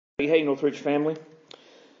Hey, Northridge family.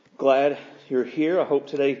 Glad you're here. I hope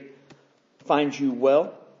today finds you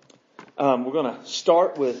well. We're going to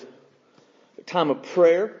start with a time of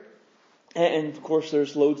prayer. And of course,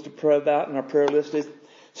 there's loads to pray about, and our prayer list is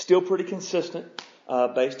still pretty consistent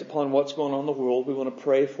based upon what's going on in the world. We want to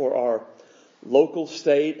pray for our local,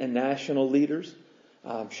 state, and national leaders.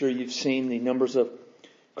 I'm sure you've seen the numbers of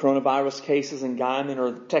coronavirus cases in Guyman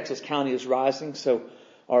or Texas County is rising, so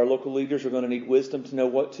our local leaders are going to need wisdom to know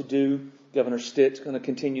what to do. Governor Stitt's going to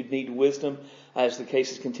continue to need wisdom as the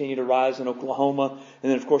cases continue to rise in Oklahoma.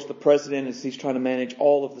 And then, of course, the president, as he's trying to manage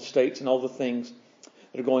all of the states and all the things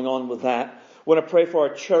that are going on with that. I want to pray for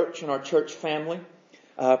our church and our church family.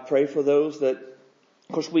 Pray for those that,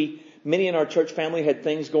 of course, many in our church family had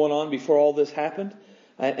things going on before all this happened.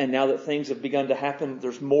 And now that things have begun to happen,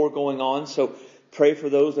 there's more going on. So pray for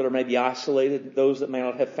those that are maybe isolated, those that may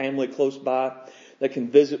not have family close by that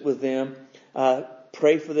can visit with them.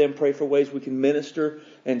 Pray for them. Pray for ways we can minister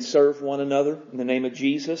and serve one another in the name of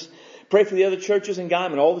Jesus. Pray for the other churches in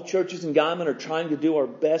Guyman. All the churches in Guyman are trying to do our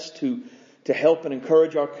best to help and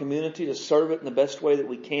encourage our community to serve it in the best way that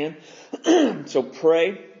we can. So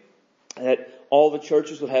pray that all the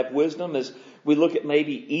churches would have wisdom as we look at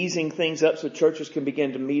maybe easing things up so churches can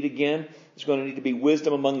begin to meet again. There's going to need to be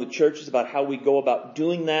wisdom among the churches about how we go about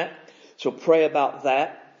doing that. So pray about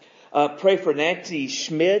that. Pray for Nancy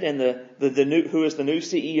Schmidt and who is the new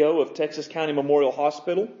CEO of Texas County Memorial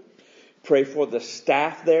Hospital. Pray for the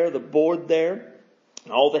staff there, the board there,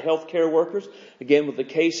 and all the healthcare workers. Again, with the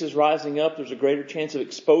cases rising up, there's a greater chance of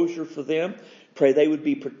exposure for them. Pray they would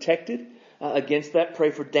be protected against that.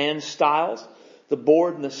 Pray for Dan Stiles, the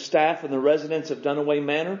board and the staff and the residents of Dunaway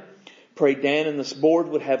Manor. Pray Dan and this board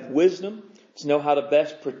would have wisdom to know how to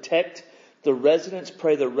best protect the residents.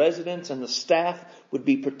 Pray the residents and the staff would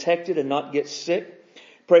be protected and not get sick.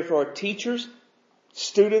 Pray for our teachers,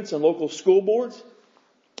 students, and local school boards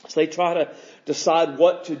as they try to decide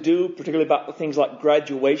what to do, particularly about things like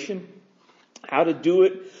graduation, how to do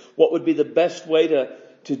it, what would be the best way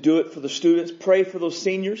to do it for the students. Pray for those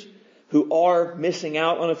seniors who are missing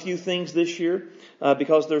out on a few things this year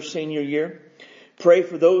because of their senior year. Pray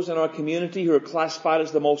for those in our community who are classified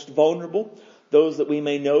as the most vulnerable, those that we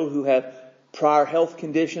may know who have prior health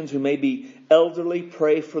conditions, who may be elderly.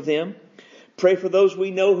 Pray for them. Pray for those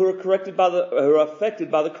we know who are affected by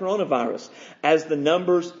the coronavirus. As the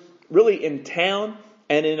numbers really in town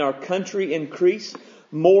and in our country increase,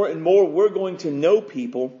 more and more we're going to know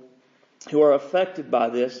people who are affected by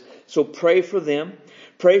this. So pray for them.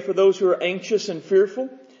 Pray for those who are anxious and fearful.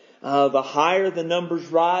 The higher the numbers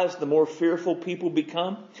rise, the more fearful people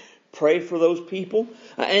become. Pray for those people.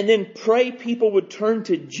 And then pray people would turn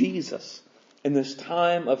to Jesus in this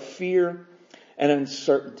time of fear and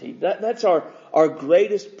uncertainty. That's our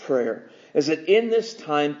greatest prayer, is that in this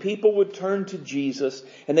time people would turn to Jesus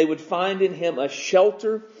and they would find in Him a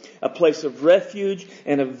shelter, a place of refuge,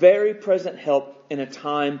 and a very present help in a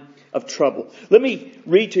time of trouble. Let me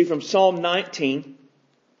read to you from Psalm 19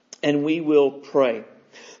 and we will pray.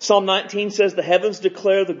 Psalm 19 says, "The heavens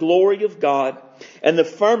declare the glory of God, and the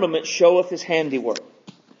firmament showeth His handiwork.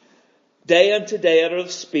 Day unto day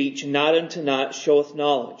uttereth speech, and night unto night showeth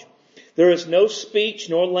knowledge. There is no speech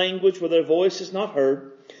nor language where their voice is not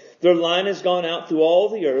heard. Their line is gone out through all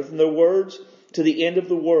the earth, and their words to the end of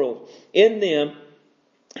the world. In them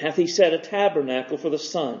hath He set a tabernacle for the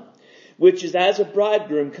sun, which is as a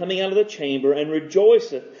bridegroom coming out of the chamber, and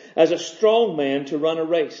rejoiceth as a strong man to run a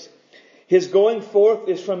race. His going forth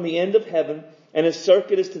is from the end of heaven, and His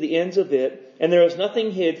circuit is to the ends of it, and there is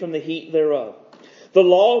nothing hid from the heat thereof. The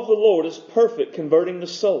law of the Lord is perfect, converting the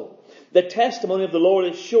soul. The testimony of the Lord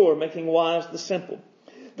is sure, making wise the simple.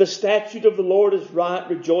 The statute of the Lord is right,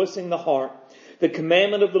 rejoicing the heart. The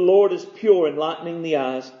commandment of the Lord is pure, enlightening the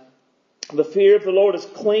eyes. The fear of the Lord is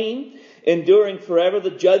clean, enduring forever.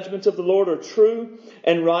 The judgments of the Lord are true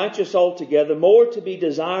and righteous altogether. More to be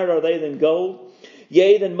desired are they than gold,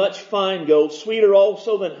 yea, than much fine gold, sweeter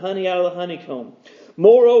also than honey out of the honeycomb.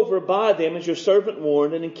 Moreover, by them is your servant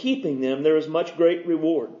warned, and in keeping them there is much great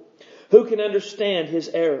reward. Who can understand His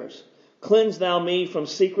errors? Cleanse thou me from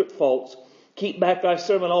secret faults. Keep back thy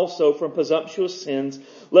servant also from presumptuous sins.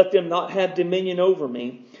 Let them not have dominion over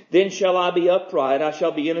me. Then shall I be upright. I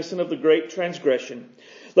shall be innocent of the great transgression.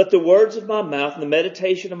 Let the words of my mouth and the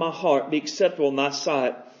meditation of my heart be acceptable in thy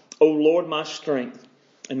sight, O Lord, my strength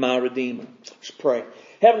and my Redeemer. Let's pray.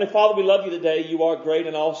 Heavenly Father, we love You today. You are great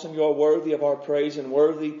and awesome. You are worthy of our praise and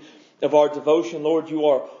worthy of our devotion. Lord, You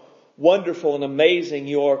are wonderful and amazing.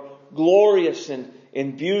 You are glorious and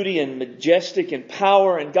in beauty and majestic in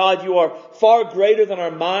power. And God, You are far greater than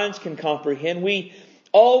our minds can comprehend. We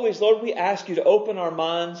Always, Lord, we ask you to open our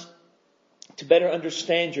minds to better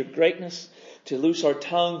understand your greatness, to loose our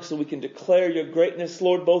tongues so we can declare your greatness,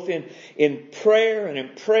 Lord, both in prayer and in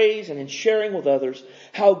praise and in sharing with others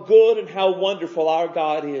how good and how wonderful our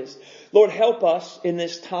God is. Lord, help us in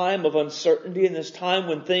this time of uncertainty, in this time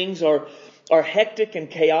when things are hectic and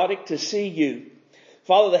chaotic, to see you.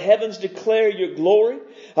 Father, the heavens declare your glory.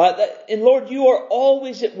 And Lord, you are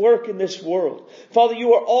always at work in this world. Father,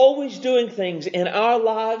 you are always doing things in our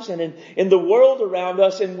lives and in the world around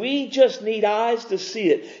us, and we just need eyes to see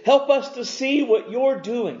it. Help us to see what you're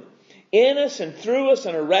doing in us and through us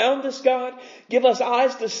and around us, God. Give us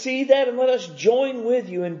eyes to see that, and let us join with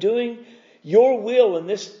you in doing your will in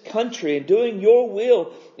this country and doing your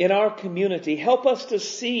will in our community. Help us to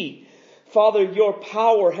see, Father, your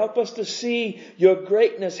power. Help us to see your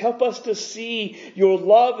greatness. Help us to see your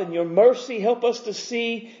love and your mercy. Help us to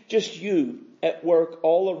see just you at work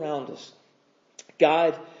all around us.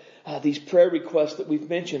 Guide these prayer requests that we've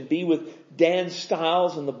mentioned. Be with Dan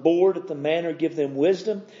Stiles and the board at the Manor. Give them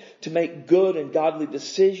wisdom to make good and godly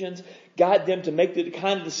decisions. Guide them to make the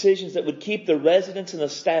kind of decisions that would keep the residents and the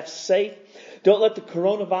staff safe. Don't let the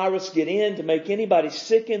coronavirus get in to make anybody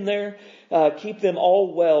sick in there. Keep them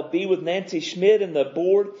all well. Be with Nancy Schmidt and the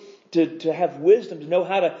board to have wisdom, to know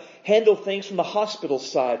how to handle things from the hospital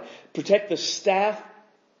side. Protect the staff.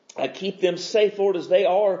 Keep them safe, Lord, as they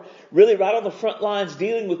are really right on the front lines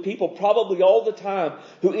dealing with people probably all the time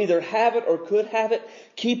who either have it or could have it.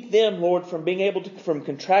 Keep them, Lord, from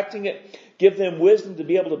contracting it. Give them wisdom to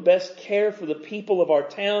be able to best care for the people of our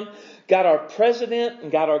town. God, our president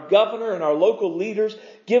and God, our governor and our local leaders,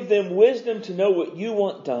 give them wisdom to know what you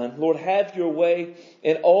want done. Lord, have your way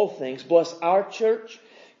in all things. Bless our church.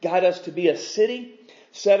 Guide us to be a city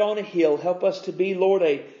set on a hill. Help us to be, Lord,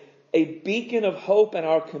 a beacon of hope in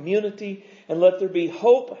our community, and let there be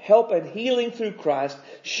hope, help, and healing through Christ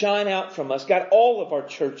shine out from us. God, all of our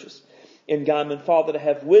churches in Guyman, Father, to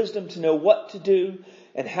have wisdom to know what to do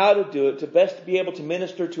and how to do it, to best be able to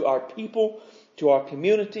minister to our people, to our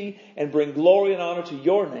community, and bring glory and honor to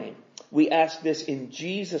your name. We ask this in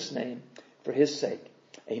Jesus' name for his sake.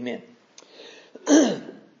 Amen. A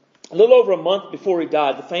little over a month before he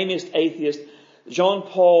died, the famous atheist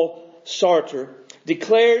Jean-Paul Sartre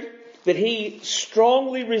declared that he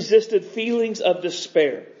strongly resisted feelings of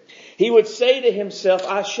despair. He would say to himself,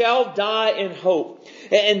 I shall die in hope.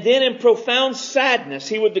 And then in profound sadness,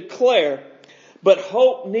 he would declare, but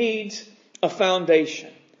hope needs a foundation.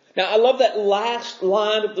 Now, I love that last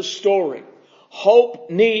line of the story. Hope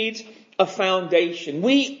needs a foundation.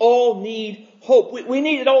 We all need hope. We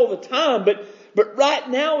need it all the time, but right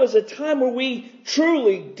now is a time where we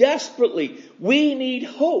truly, desperately, we need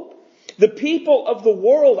hope. The people of the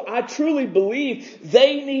world, I truly believe,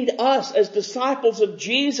 they need us as disciples of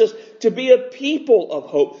Jesus to be a people of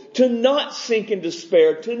hope, to not sink in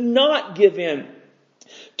despair, to not give in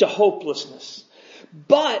to hopelessness.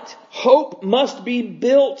 But hope must be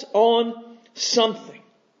built on something,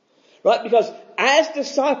 right? Because as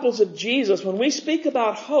disciples of Jesus, when we speak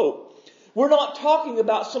about hope, we're not talking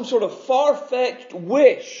about some sort of far-fetched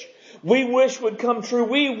wish we wish would come true.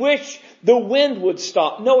 We wish the wind would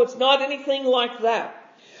stop. No, it's not anything like that.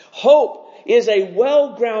 Hope is a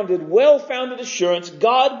well-grounded, well-founded assurance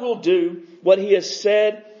God will do what he has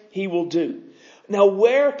said he will do. Now,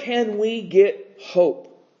 where can we get hope?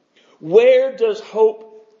 Where does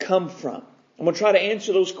hope come from? I'm going to try to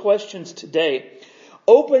answer those questions today.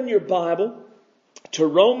 Open your Bible to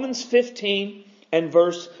Romans 15 and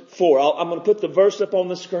verse 4. I'm going to put the verse up on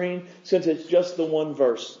the screen since it's just the one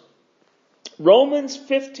verse. Romans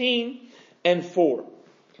 15 and 4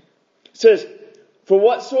 says, for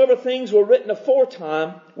whatsoever things were written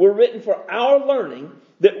aforetime were written for our learning,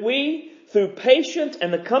 that we, through patience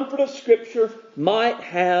and the comfort of Scripture, might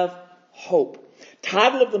have hope.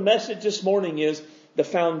 Title of the message this morning is The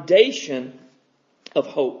Foundation of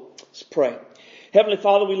Hope. Let's pray. Heavenly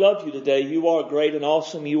Father, we love you today. You are great and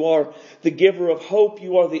awesome. You are the giver of hope.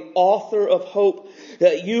 You are the author of hope.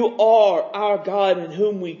 That you are our God in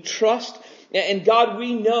whom we trust. And God,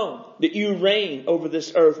 we know that you reign over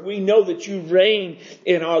this earth. We know that you reign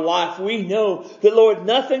in our life. We know that, Lord,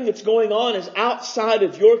 nothing that's going on is outside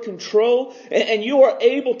of your control. And you are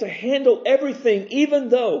able to handle everything, even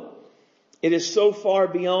though it is so far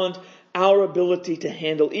beyond our ability to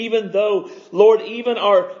handle. Even though, Lord, even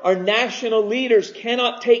our national leaders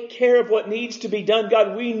cannot take care of what needs to be done.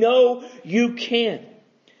 God, we know you can.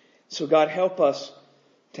 So God, help us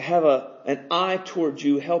to have an eye towards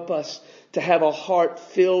you. Help us to have a heart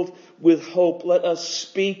filled with hope. Let us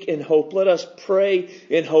speak in hope. Let us pray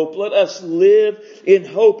in hope. Let us live in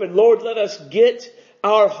hope. And Lord, let us get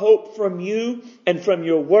our hope from you and from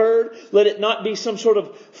your word. Let it not be some sort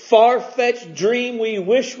of far-fetched dream we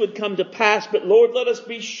wish would come to pass. But Lord, let us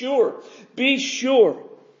be sure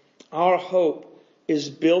our hope is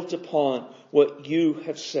built upon what you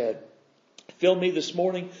have said. Fill me this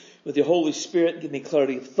morning with your Holy Spirit. Give me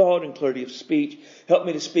clarity of thought and clarity of speech. Help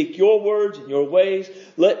me to speak your words and your ways.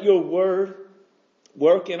 Let your word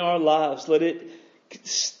work in our lives. Let it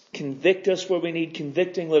convict us where we need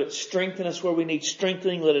convicting. Let it strengthen us where we need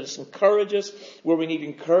strengthening. Let it encourage us where we need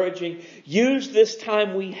encouraging. Use this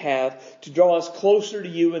time we have to draw us closer to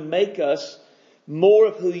you and make us more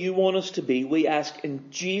of who you want us to be. We ask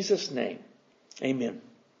in Jesus' name. Amen.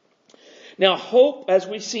 Now, hope, as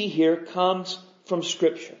we see here, comes from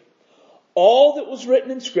Scripture. All that was written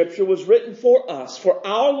in Scripture was written for us, for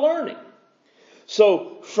our learning.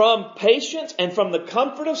 So, from patience and from the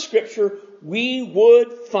comfort of Scripture, we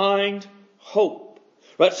would find hope.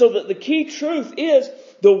 Right? So that the key truth is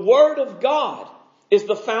the Word of God is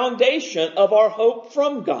the foundation of our hope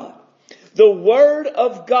from God. The Word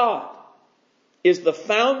of God is the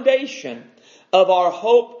foundation of our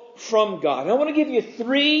hope from God. And I want to give you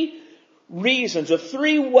 3 reasons or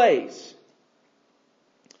 3 ways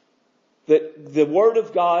that the Word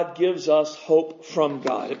of God gives us hope from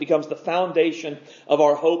God. It becomes the foundation of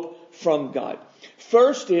our hope from God.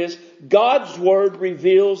 First is God's Word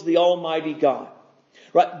reveals the Almighty God.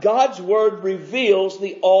 Right? God's Word reveals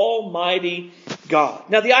the Almighty God.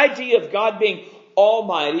 Now, the idea of God being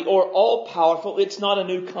almighty or all-powerful, it's not a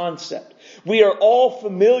new concept. We are all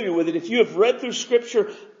familiar with it. If you have read through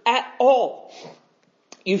Scripture at all,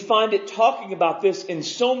 you find it talking about this in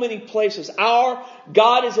so many places. Our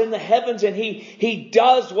God is in the heavens and He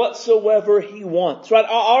does whatsoever He wants. Right?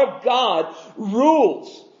 Our God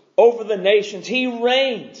rules over the nations. He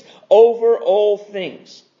reigns over all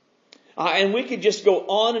things. And we could just go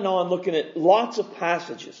on and on looking at lots of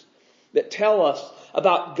passages that tell us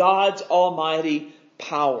about God's almighty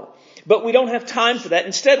power. But we don't have time for that.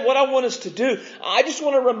 Instead, what I want us to do, I just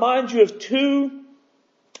want to remind you of 2,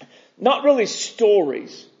 not really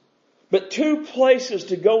stories, but 2 places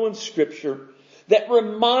to go in Scripture that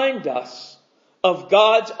remind us of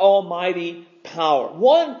God's almighty power.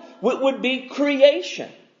 One would be creation.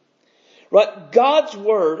 Right? God's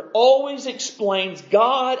Word always explains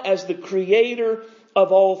God as the creator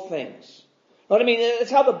of all things. Right? I mean, that's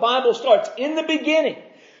how the Bible starts. In the beginning,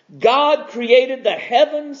 God created the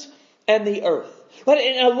heavens and the earth. Right?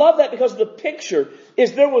 And I love that because the picture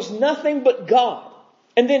is there was nothing but God.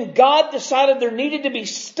 And then God decided there needed to be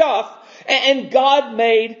stuff, and God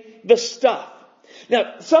made the stuff.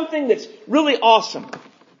 Now, something that's really awesome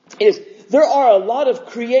is there are a lot of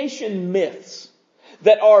creation myths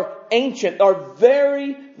that are ancient, are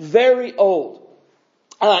very, very old.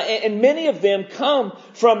 And many of them come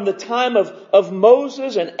from the time of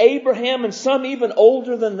Moses and Abraham and some even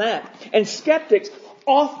older than that. And skeptics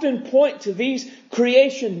often point to these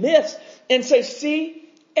creation myths and say, see,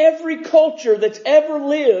 every culture that's ever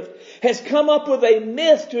lived has come up with a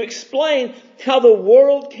myth to explain how the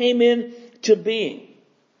world came into being.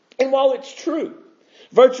 And while it's true,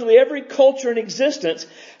 virtually every culture in existence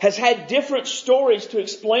has had different stories to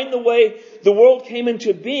explain the way the world came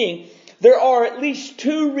into being. There are at least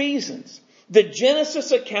 2 reasons the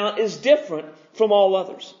Genesis account is different from all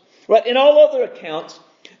others. Right? In all other accounts,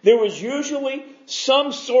 there was usually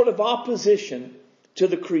some sort of opposition to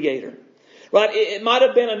the Creator. Right? It might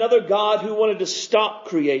have been another God who wanted to stop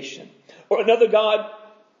creation, or another God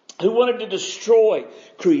who wanted to destroy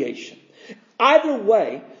creation. Either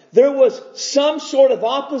way, there was some sort of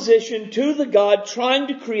opposition to the God trying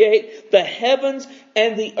to create the heavens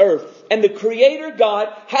and the earth. And the Creator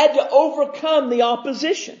God had to overcome the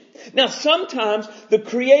opposition. Now, sometimes the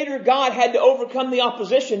Creator God had to overcome the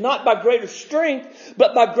opposition not by greater strength,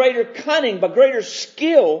 but by greater cunning, by greater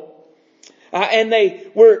skill. And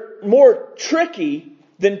they were more tricky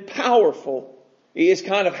than powerful is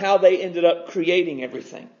kind of how they ended up creating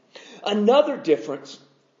everything. Another difference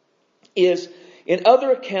is, in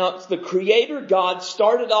other accounts, the Creator God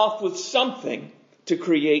started off with something to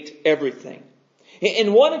create everything.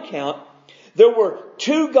 In one account, there were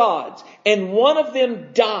 2 gods, and one of them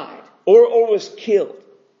died or was killed.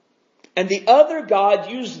 And the other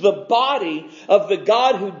God used the body of the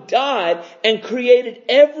God who died and created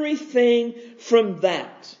everything from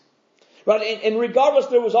that. Right? And regardless,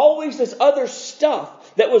 there was always this other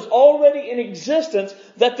stuff that was already in existence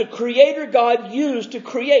that the Creator God used to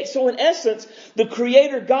create. So in essence, the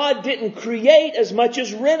Creator God didn't create as much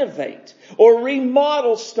as renovate or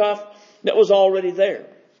remodel stuff that was already there.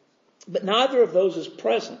 But neither of those is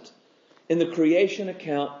present in the creation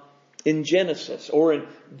account in Genesis or in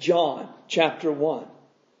John chapter 1.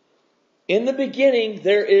 In the beginning,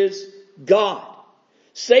 there is God.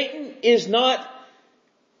 Satan is not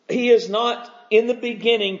in the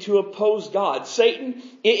beginning to oppose God. Satan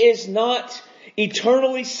is not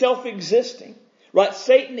eternally self-existing. Right?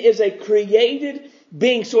 Satan is a created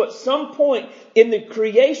being. So at some point in the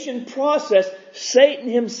creation process, Satan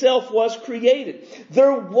himself was created.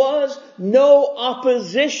 There was no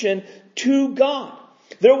opposition to God.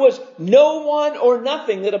 There was no one or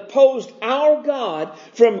nothing that opposed our God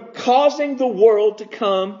from causing the world to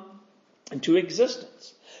come into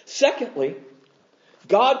existence. Secondly,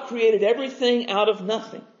 God created everything out of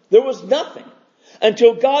nothing. There was nothing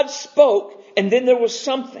until God spoke, and then there was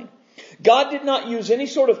something. God did not use any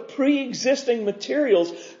sort of pre-existing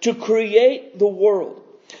materials to create the world.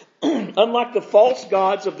 Unlike the false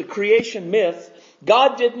gods of the creation myth,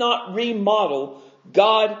 God did not remodel.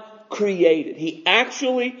 God created. He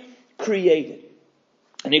actually created.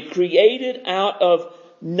 And He created out of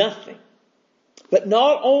nothing. But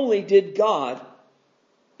not only did God,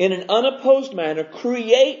 in an unopposed manner,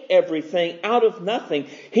 create everything out of nothing,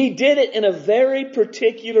 He did it in a very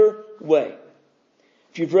particular way.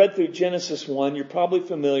 If you've read through Genesis 1, you're probably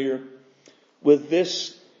familiar with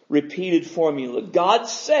this repeated formula. God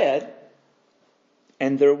said,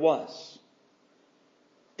 and there was.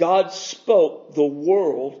 God spoke the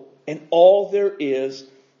world and all there is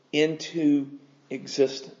into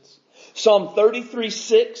existence. Psalm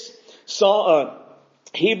 33:6,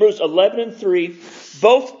 Hebrews 11:3,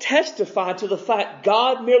 both testify to the fact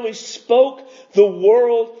God merely spoke the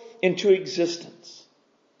world into existence.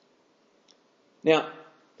 Now,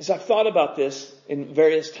 as I've thought about this in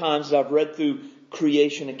various times as I've read through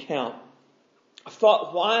creation account, I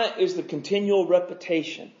thought, why is the continual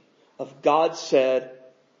repetition of God said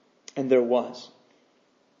and there was?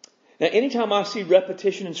 Now, anytime I see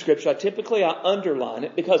repetition in Scripture, I underline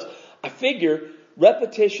it because I figure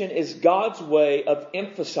repetition is God's way of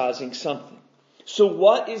emphasizing something. So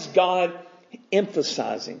what is God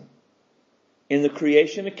emphasizing in the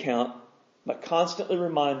creation account by constantly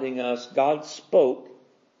reminding us God spoke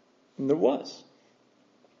and there was?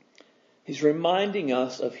 He's reminding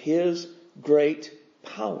us of His great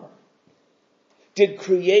power. Did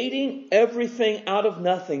creating everything out of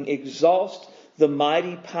nothing exhaust the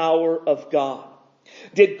mighty power of God?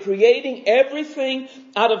 Did creating everything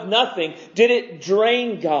out of nothing, did it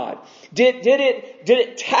drain God? Did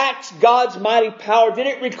it tax God's mighty power? Did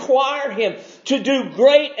it require Him to do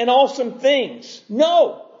great and awesome things?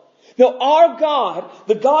 No. No, our God,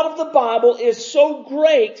 the God of the Bible, is so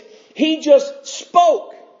great, He just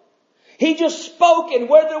spoke. He just spoke, and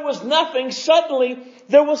where there was nothing, suddenly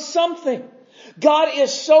there was something. God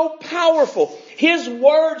is so powerful. His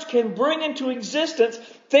words can bring into existence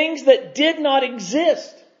things that did not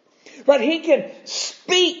exist. Right? He can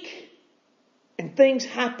speak and things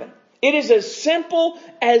happen. It is as simple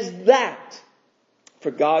as that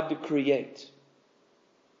for God to create.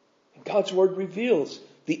 And God's Word reveals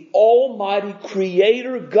the Almighty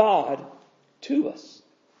Creator God to us.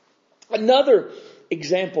 Another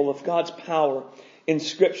example of God's power in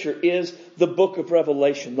Scripture is the book of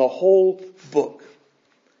Revelation, the whole book.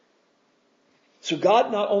 So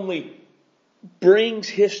God not only brings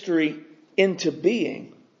history into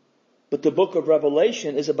being, but the book of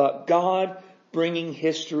Revelation is about God bringing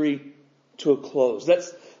history to a close.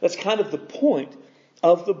 That's kind of the point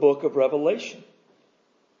of the book of Revelation.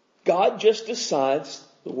 God just decides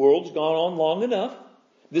the world's gone on long enough.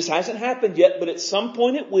 This hasn't happened yet, but at some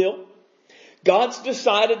point it will. God's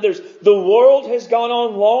decided the world has gone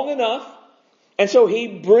on long enough, and so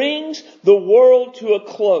He brings the world to a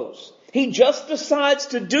close. He just decides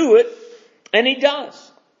to do it, and He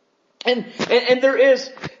does. And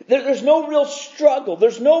there's no real struggle.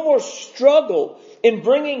 There's no more struggle in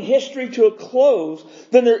bringing history to a close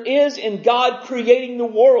than there is in God creating the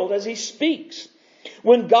world as He speaks.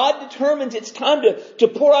 When God determines it's time to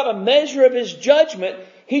pour out a measure of His judgment,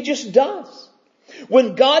 He just does.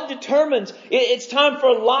 When God determines it's time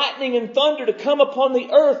for lightning and thunder to come upon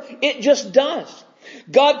the earth, it just does.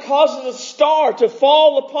 God causes a star to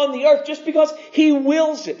fall upon the earth just because He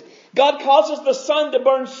wills it. God causes the sun to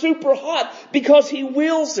burn super hot because He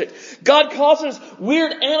wills it. God causes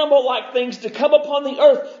weird animal-like things to come upon the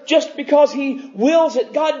earth just because He wills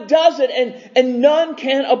it. God does it, and none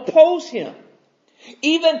can oppose Him.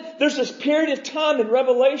 Even there's this period of time in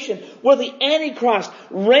Revelation where the Antichrist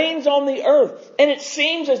reigns on the earth, and it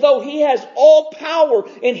seems as though he has all power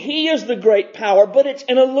and he is the great power, but it's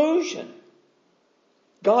an illusion.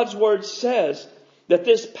 God's Word says that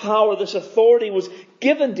this power, this authority was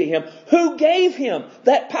given to Him. Who gave Him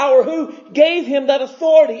that power? Who gave Him that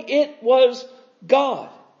authority? It was God.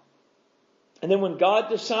 And then when God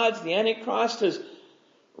decides the Antichrist has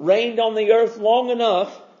reigned on the earth long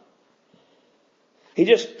enough, He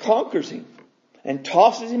just conquers him and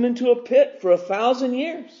tosses him into a pit for 1,000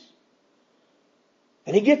 years.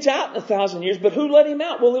 And he gets out in 1,000 years, but who let him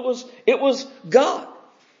out? Well, it was God.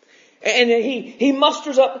 And he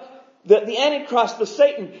musters up the Antichrist, the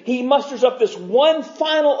Satan. He musters up this one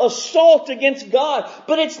final assault against God.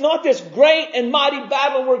 But it's not this great and mighty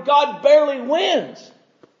battle where God barely wins.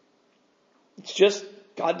 It's just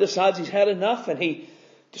God decides He's had enough, and He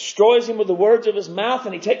destroys him with the words of His mouth,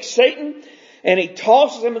 and He takes Satan and He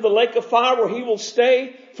tosses him into the lake of fire where he will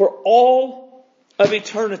stay for all of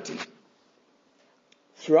eternity.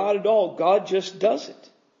 Throughout it all, God just does it.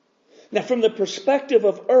 Now, from the perspective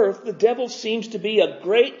of earth, the devil seems to be a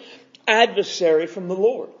great adversary from the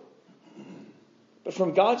Lord. But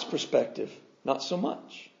from God's perspective, not so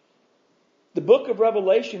much. The book of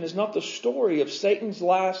Revelation is not the story of Satan's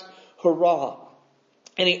last hurrah.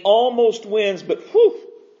 And he almost wins, but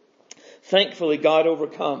thankfully God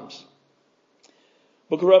overcomes.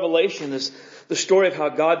 The book of Revelation is the story of how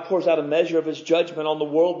God pours out a measure of His judgment on the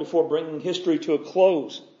world before bringing history to a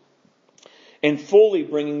close. And fully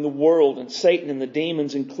bringing the world and Satan and the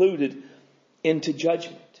demons included into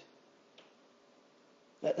judgment.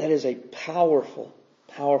 That is a powerful,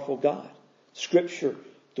 powerful God. Scripture,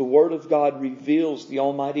 the Word of God, reveals the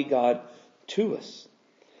Almighty God to us.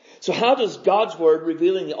 So how does God's Word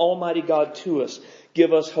revealing the Almighty God to us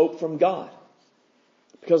give us hope from God?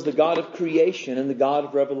 Because the God of creation and the God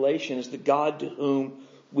of revelation is the God to whom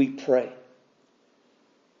we pray.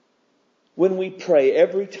 When we pray,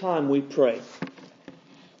 every time we pray,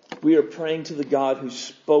 we are praying to the God who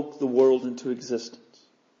spoke the world into existence.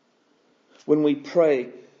 When we pray,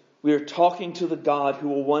 we are talking to the God who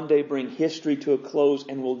will one day bring history to a close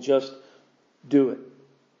and will just do it.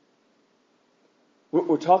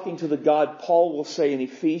 We're talking to the God, Paul will say in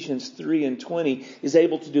Ephesians 3:20, is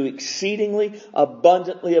able to do exceedingly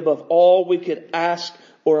abundantly above all we could ask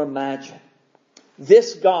or imagine.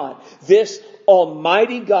 This God, this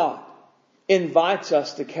Almighty God, invites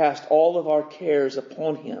us to cast all of our cares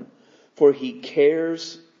upon Him, for He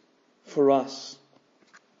cares for us.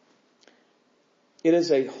 It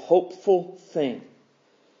is a hopeful thing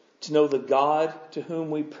to know the God to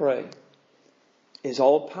whom we pray is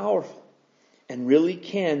all powerful and really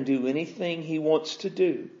can do anything He wants to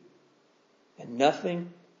do. And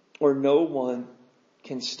nothing or no one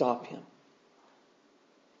can stop Him.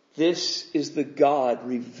 This is the God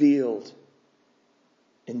revealed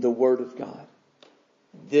in the Word of God.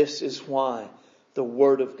 This is why the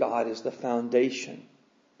Word of God is the foundation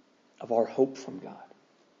of our hope from God.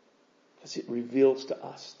 Because it reveals to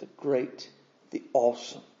us the great, the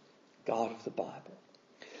awesome God of the Bible.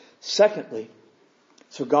 Secondly,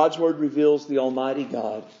 so God's Word reveals the Almighty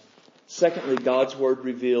God. Secondly, God's Word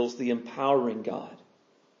reveals the empowering God.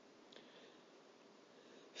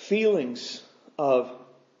 Feelings of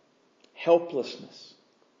helplessness,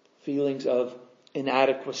 feelings of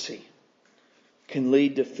inadequacy can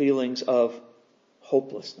lead to feelings of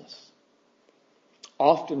hopelessness.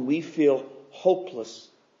 Often we feel hopeless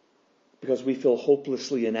because we feel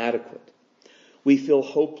hopelessly inadequate. We feel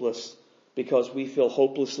hopeless because we feel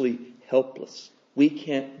hopelessly helpless. We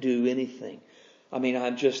can't do anything.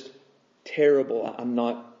 I'm just terrible. I'm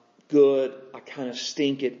not good. I kind of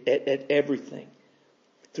stink at everything.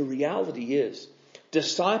 The reality is,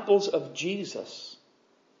 disciples of Jesus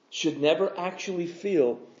should never actually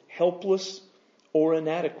feel helpless or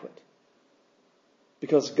inadequate.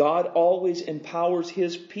 Because God always empowers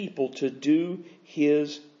His people to do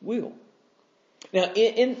His will. Now,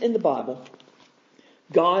 in the Bible,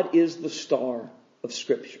 God is the star of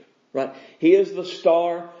Scripture. Right? He is the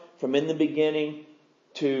star from in the beginning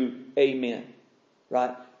to amen.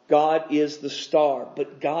 Right? God is the star.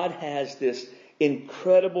 But God has this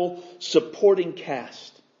incredible supporting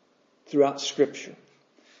cast throughout Scripture.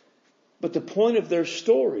 But the point of their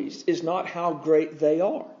stories is not how great they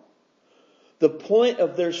are. The point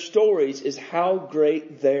of their stories is how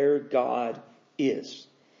great their God is.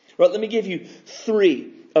 Right? Let me give you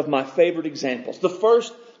 3 of my favorite examples. The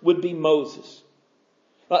first would be Moses.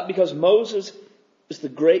 Because Moses is the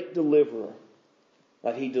great deliverer.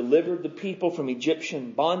 He delivered the people from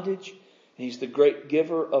Egyptian bondage. And he's the great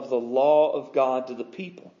giver of the law of God to the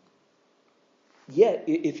people. Yet,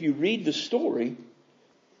 if you read the story,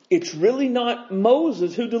 it's really not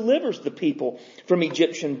Moses who delivers the people from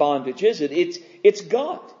Egyptian bondage, is it? It's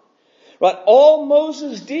God. Right? All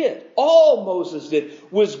Moses did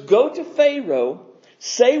was go to Pharaoh,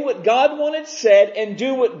 say what God wanted said, and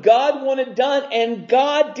do what God wanted done, and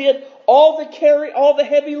God did all the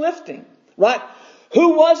heavy lifting. Right?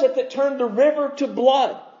 Who was it that turned the river to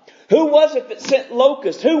blood? Who was it that sent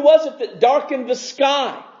locusts? Who was it that darkened the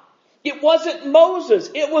sky? It wasn't Moses.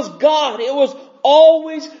 It was God. It was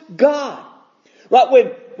always God.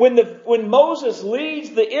 Right? When Moses leads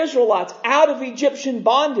the Israelites out of Egyptian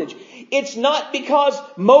bondage, it's not because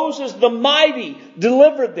Moses the mighty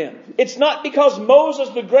delivered them. It's not because Moses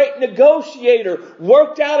the great negotiator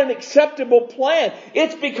worked out an acceptable plan.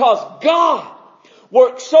 It's because God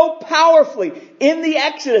worked so powerfully in the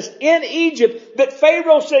Exodus, in Egypt, that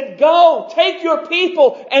Pharaoh said, "Go, take your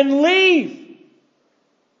people and leave."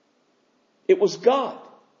 It was God.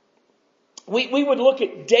 We would look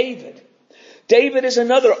at David. David is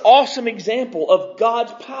another awesome example of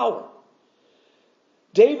God's power.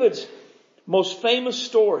 David's most famous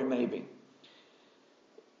story, maybe,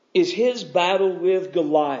 is his battle with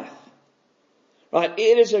Goliath. Right?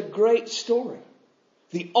 It is a great story.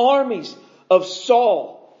 The armies of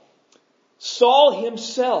Saul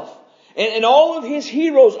himself, and all of his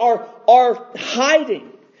heroes are hiding.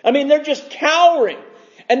 I mean, they're just cowering.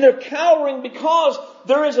 And they're cowering because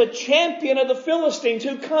there is a champion of the Philistines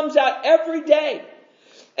who comes out every day.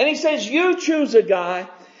 And he says, "You choose a guy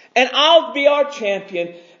and I'll be our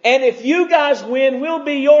champion. And if you guys win, we'll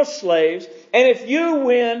be your slaves. And if you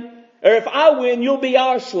win, or if I win, you'll be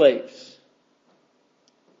our slaves."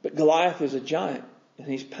 But Goliath is a giant and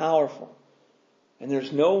he's powerful. And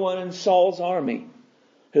there's no one in Saul's army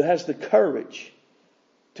who has the courage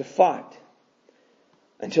to fight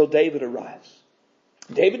until David arrives.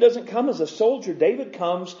 David doesn't come as a soldier. David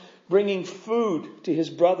comes bringing food to his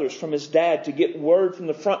brothers from his dad to get word from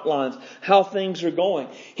the front lines how things are going.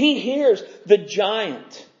 He hears the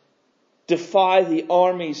giant defy the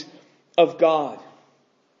armies of God.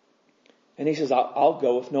 And he says, I'll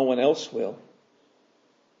go if no one else will.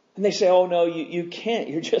 And they say, "Oh no, you can't.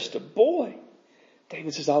 You're just a boy."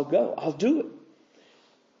 David says, "I'll go. I'll do it."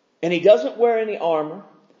 And he doesn't wear any armor.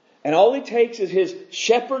 And all he takes is his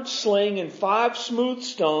shepherd's sling and 5 smooth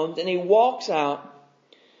stones. And he walks out.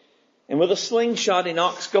 And with a slingshot, he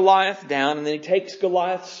knocks Goliath down. And then he takes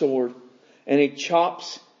Goliath's sword and he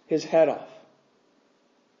chops his head off.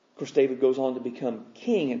 Of course, David goes on to become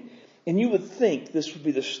king. And you would think this would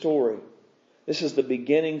be the story. This is the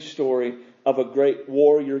beginning story of a great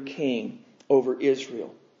warrior king over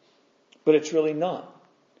Israel. But it's really not.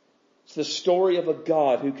 It's the story of a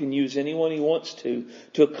God who can use anyone he wants to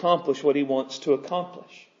accomplish what he wants to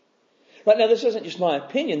accomplish. Right now, this isn't just my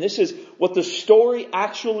opinion. This is what the story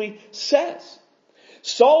actually says.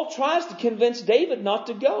 Saul tries to convince David not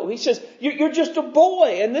to go. He says, "You're just a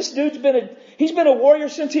boy." And this dude's he's been a warrior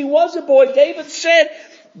since he was a boy. David said,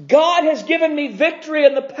 "God has given me victory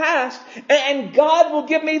in the past, and God will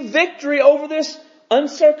give me victory over this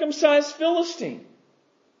uncircumcised Philistine."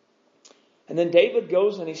 And then David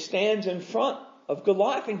goes and he stands in front of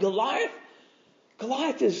Goliath. And Goliath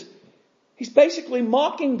he's basically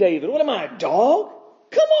mocking David. "What am I, a dog?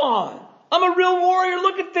 Come on. I'm a real warrior.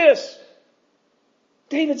 Look at this."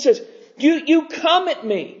 David says, you come at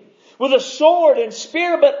me with a sword and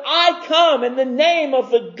spear, but I come in the name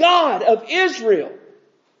of the God of Israel,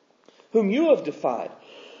 whom you have defied.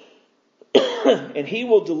 And he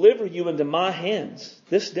will deliver you into my hands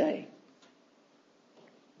this day.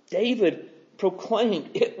 David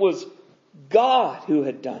proclaimed it was God who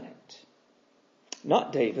had done it,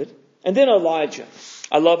 not David. And then Elijah.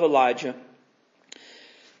 I love Elijah.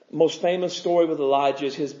 Most famous story with Elijah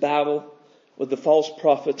is his battle with the false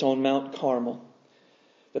prophets on Mount Carmel.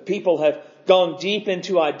 The people have gone deep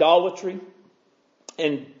into idolatry,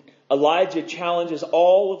 and Elijah challenges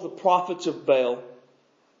all of the prophets of Baal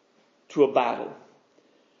to a battle.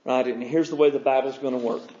 Right? And here's the way the battle's going to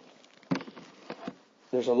work.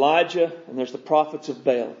 There's Elijah and there's the prophets of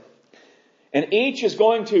Baal. And each is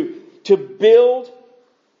going to build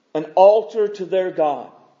an altar to their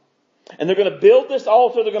God. And they're going to build this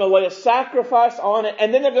altar, they're going to lay a sacrifice on it,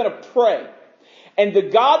 and then they're going to pray. And the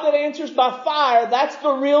God that answers by fire, that's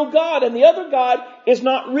the real God. And the other God is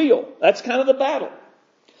not real. That's kind of the battle.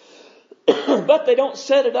 But they don't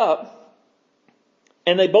set it up.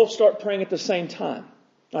 And they both start praying at the same time.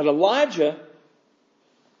 Now Elijah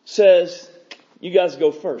says, "You guys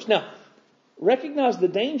go first." Now, recognize the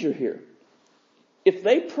danger here. If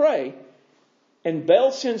they pray and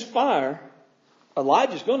Baal sends fire,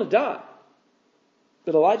 Elijah's going to die.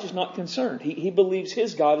 But Elijah's not concerned. He believes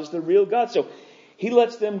his God is the real God. So he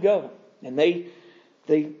lets them go. And they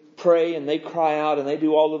pray and they cry out and they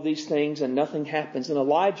do all of these things and nothing happens. And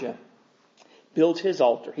Elijah builds his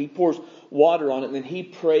altar. He pours water on it and then he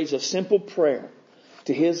prays a simple prayer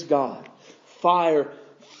to his God. Fire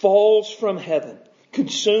falls from heaven,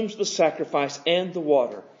 consumes the sacrifice and the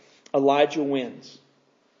water. Elijah wins.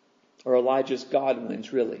 Or Elijah's God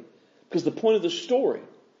wins, really. Because the point of the story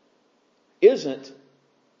isn't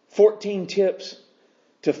 14 tips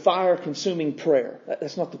to fire-consuming prayer.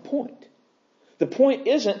 That's not the point. The point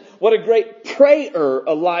isn't what a great prayer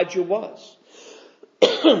Elijah was.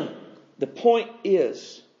 The point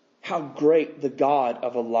is how great the God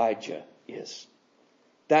of Elijah is.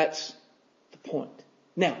 That's the point.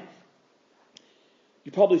 Now,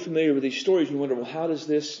 you're probably familiar with these stories. You wonder, well, how does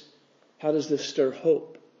this stir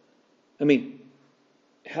hope? I mean,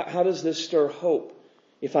 how does this stir hope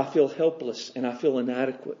if I feel helpless and I feel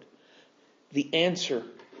inadequate? The answer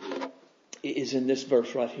is in this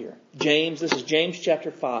verse right here. This is James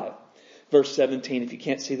chapter 5, verse 17, if you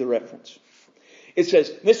can't see the reference. It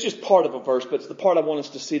says, this is just part of a verse, but it's the part I want us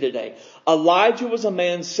to see today. Elijah was a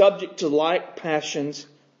man subject to like passions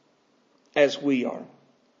as we are.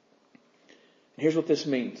 Here's what this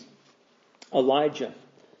means. Elijah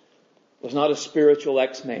was not a spiritual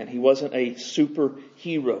X-Man. He wasn't a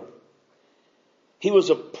superhero. He was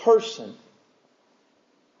a person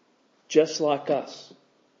just like us.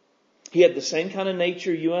 He had the same kind of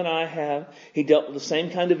nature you and I have. He dealt with the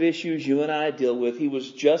same kind of issues you and I deal with. He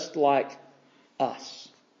was just like us.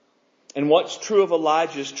 And what's true of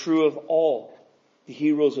Elijah is true of all the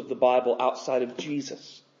heroes of the Bible outside of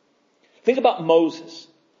Jesus. Think about Moses.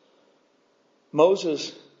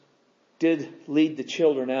 Moses did lead the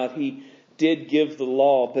children out. He did give the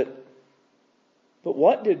law. But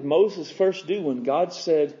what did Moses first do when God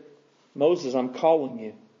said, Moses, I'm calling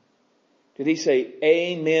you? Did he say,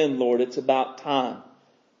 Amen, Lord, it's about time?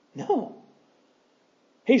 No.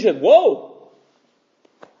 He said, whoa,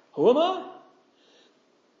 who am I?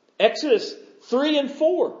 Exodus 3 and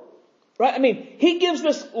 4. Right? I mean, he gives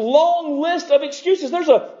this long list of excuses. There's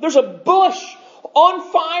a bush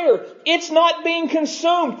on fire. It's not being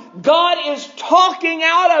consumed. God is talking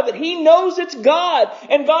out of it. He knows it's God.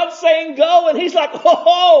 And God's saying go. And he's like,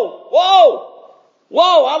 whoa,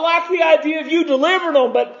 I like the idea of you delivering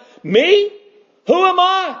them. But me? Who am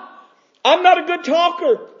I? I'm not a good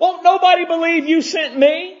talker. Won't nobody believe you sent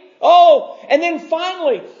me? Oh, and then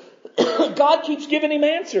finally, God keeps giving him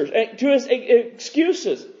answers to his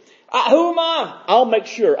excuses. Who am I? I'll make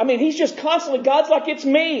sure. I mean, he's just constantly, God's like, it's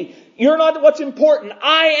me. You're not what's important.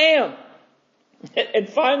 I am. And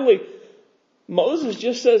finally, Moses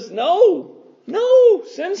just says, no,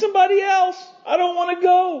 send somebody else. I don't want to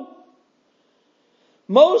go.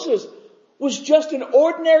 Moses was just an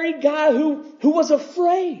ordinary guy who was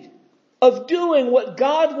afraid of doing what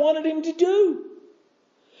God wanted him to do.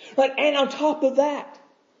 Right? And on top of that,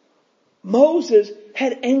 Moses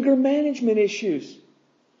had anger management issues.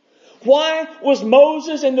 Why was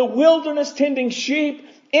Moses in the wilderness tending sheep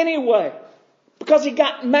anyway? Because he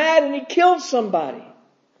got mad and he killed somebody.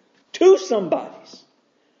 2 somebodies.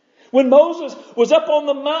 When Moses was up on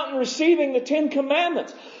the mountain receiving the 10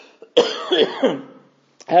 Commandments, I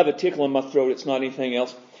have a tickle in my throat. It's not anything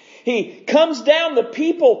else. He comes down. The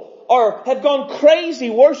people have gone crazy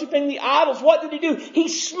worshiping the idols. What did he do? He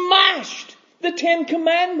smashed the 10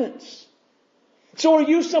 Commandments. So are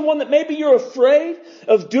you someone that maybe you're afraid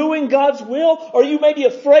of doing God's will? Or are you maybe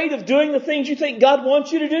afraid of doing the things you think God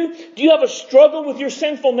wants you to do? Do you have a struggle with your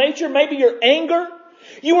sinful nature? Maybe your anger?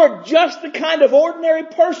 You are just the kind of ordinary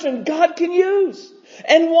person God can use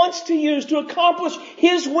and wants to use to accomplish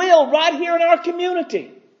His will right here in our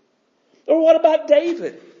community. Or what about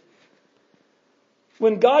David?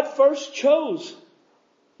 When God first chose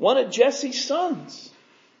one of Jesse's sons,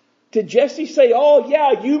 did Jesse say, oh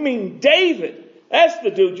yeah, you mean David? That's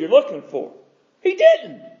the dude you're looking for. He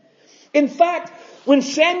didn't. In fact, when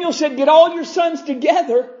Samuel said, get all your sons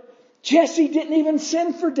together, Jesse didn't even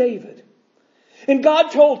send for David. And God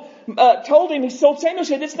told him, Samuel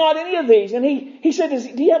said, it's not any of these. And he said,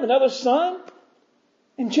 do you have another son?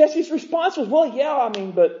 And Jesse's response was, well, yeah,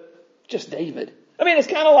 but just David. It's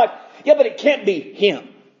kind of like, yeah, but it can't be him.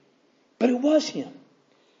 But it was him.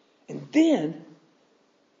 And then,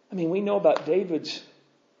 we know about David's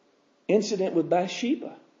incident with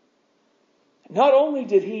Bathsheba. Not only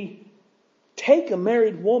did he take a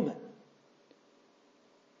married woman,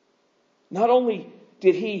 not only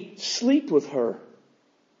did he sleep with her,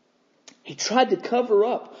 he tried to cover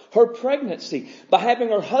up her pregnancy by having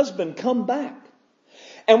her husband come back.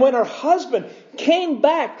 And when her husband came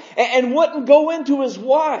back and wouldn't go into his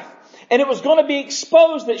wife, and it was going to be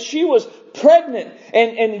exposed that she was pregnant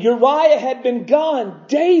and Uriah had been gone,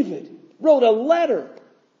 David wrote a letter.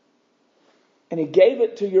 And he gave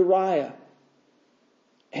it to Uriah.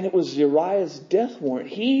 And it was Uriah's death warrant.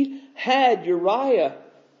 He had Uriah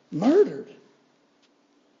murdered.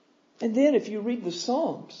 And then if you read the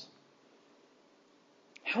Psalms,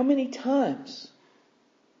 how many times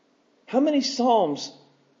How many Psalms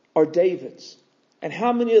are David's? And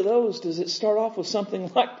how many of those does it start off with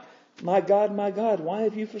something like, my God, why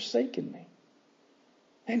have you forsaken me?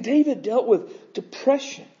 And David dealt with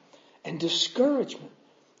depression and discouragement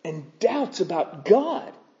and doubts about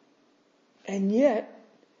God. And yet,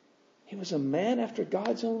 he was a man after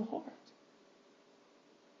God's own heart.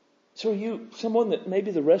 So are you someone that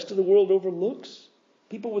maybe the rest of the world overlooks?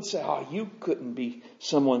 People would say, oh, you couldn't be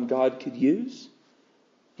someone God could use.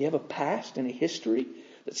 You have a past and a history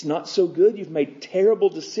that's not so good. You've made terrible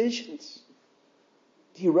decisions.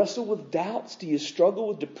 Do you wrestle with doubts? Do you struggle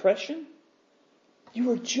with depression? You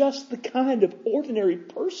are just the kind of ordinary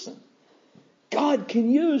person God can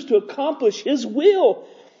use to accomplish His will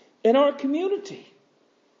in our community.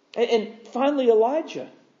 And finally, Elijah.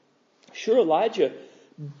 Sure, Elijah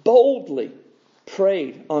boldly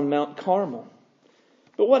prayed on Mount Carmel.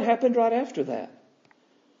 But what happened right after that?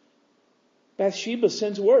 Bathsheba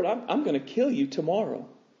sends word, I'm going to kill you tomorrow.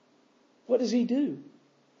 What does he do?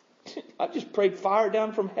 I just prayed fire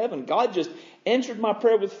down from heaven. God just answered my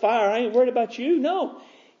prayer with fire. I ain't worried about you. No.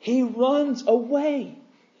 He runs away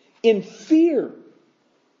in fear.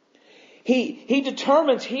 He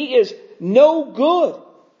determines he is no good.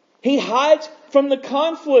 He hides from the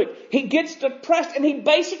conflict. He gets depressed and he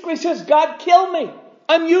basically says, God, kill me.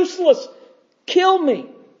 I'm useless. Kill me.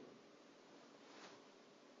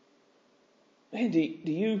 Man, do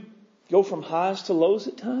you go from highs to lows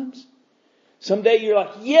at times? Someday you're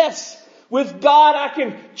like, yes, with God I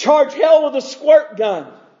can charge hell with a squirt gun.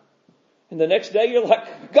 And the next day you're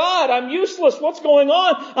like, God, I'm useless. What's going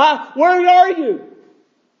on? Where are you?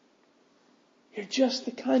 You're just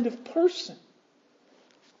the kind of person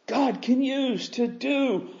God can use to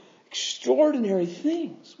do extraordinary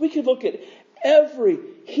things. We could look at every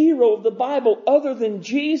hero of the Bible other than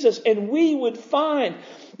Jesus, and we would find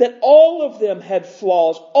that all of them had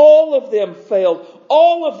flaws, all of them failed,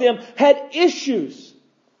 all of them had issues.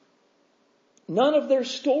 None of their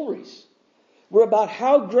stories were about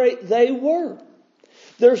how great they were.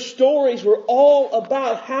 Their stories were all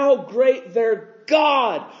about how great their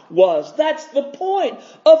God was. That's the point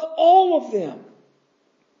of all of them.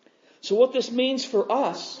 So what this means for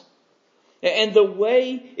us, and the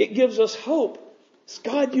way it gives us hope, is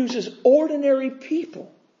God uses ordinary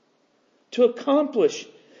people to accomplish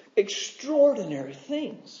extraordinary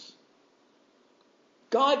things.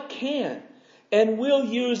 God can and will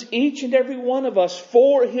use each and every one of us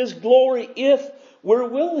for His glory if we're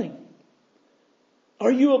willing.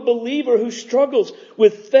 Are you a believer who struggles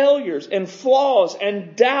with failures and flaws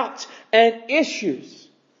and doubts and issues?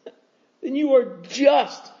 Then you are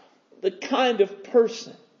just the kind of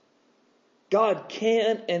person God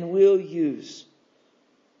can and will use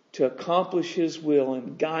to accomplish His will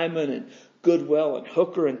in Guyman and Goodwell and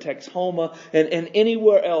Hooker and Texhoma and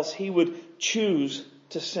anywhere else He would choose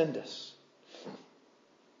to send us.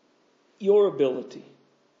 Your ability,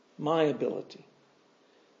 my ability,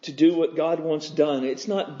 to do what God wants done, it's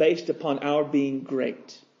not based upon our being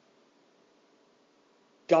great.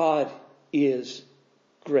 God is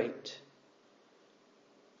great.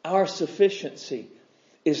 Our sufficiency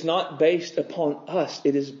is not based upon us.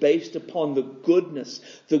 It is based upon the goodness,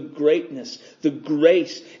 the greatness, the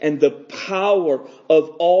grace, and the power of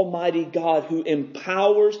Almighty God, who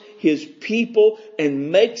empowers His people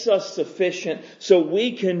and makes us sufficient so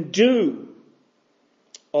we can do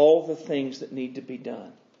all the things that need to be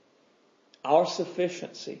done. Our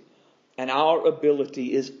sufficiency and our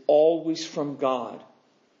ability is always from God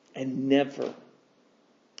and never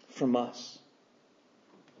from us.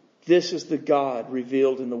 This is the God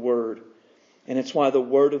revealed in the Word. And it's why the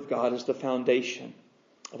Word of God is the foundation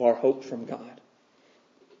of our hope from God.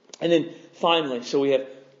 And then finally, so we have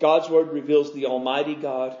God's Word reveals the Almighty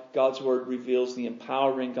God. God's Word reveals the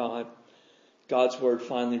empowering God. God's Word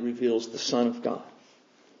finally reveals the Son of God.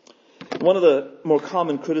 One of the more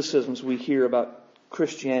common criticisms we hear about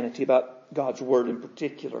Christianity, about God's Word in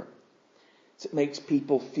particular, is it makes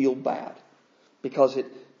people feel bad because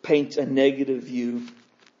it paints a negative view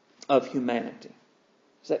of humanity.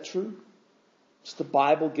 Is that true? Does the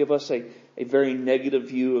Bible give us a very negative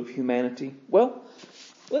view of humanity? Well,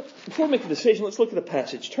 before we make a decision, let's look at a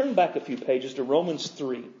passage. Turn back a few pages to Romans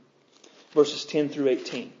 3, verses 10 through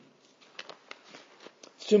 18.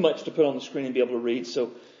 It's too much to put on the screen and be able to read,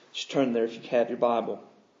 so just turn there if you have your Bible.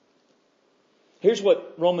 Here's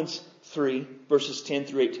what Romans 3, verses 10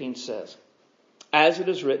 through 18 says. As it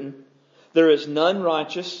is written, there is none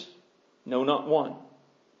righteous, no, not one.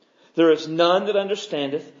 There is none that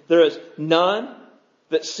understandeth. There is none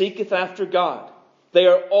that seeketh after God. They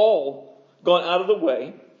are all gone out of the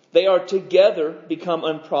way. They are together become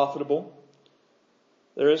unprofitable.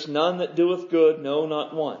 There is none that doeth good, no,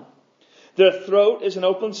 not one. Their throat is an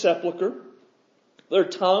open sepulchre.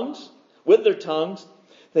 With their tongues,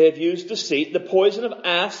 they have used deceit. The poison of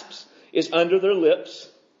asps is under their lips,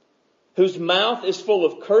 whose mouth is full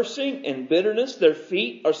of cursing and bitterness. Their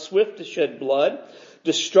feet are swift to shed blood.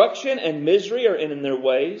 Destruction and misery are in their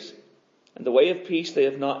ways, and the way of peace they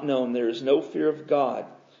have not known. There is no fear of God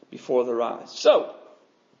before their eyes. So,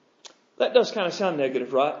 that does kind of sound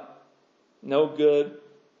negative, right? No good,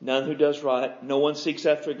 none who does right, no one seeks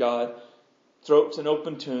after God, throat's an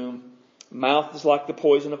open tomb, mouth is like the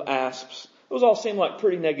poison of asps. Those all seem like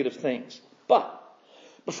pretty negative things. But,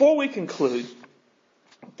 before we conclude,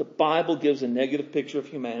 the Bible gives a negative picture of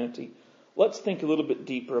humanity. Let's think a little bit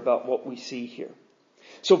deeper about what we see here.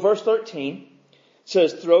 So verse 13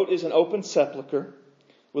 says, throat is an open sepulchre.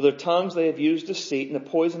 With their tongues they have used deceit, and the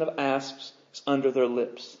poison of asps is under their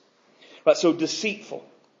lips. Right, so deceitful.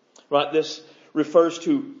 Right, this refers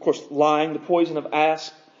to, of course, lying. The poison of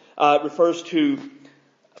asp refers to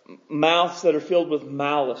mouths that are filled with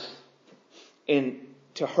malice and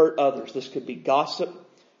to hurt others. This could be gossip,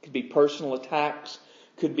 could be personal attacks,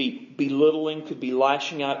 could be belittling, could be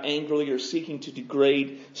lashing out angrily or seeking to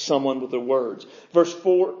degrade someone with their words. Verse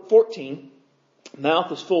 14,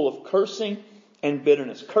 mouth is full of cursing and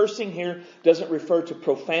bitterness. Cursing here doesn't refer to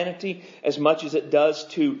profanity as much as it does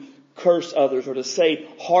to curse others or to say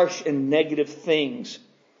harsh and negative things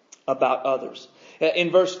about others.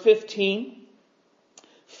 In verse 15,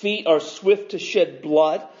 feet are swift to shed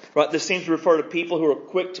blood. Right, this seems to refer to people who are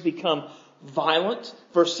quick to become violent.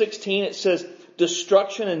 Verse 16, it says,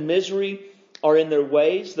 destruction and misery are in their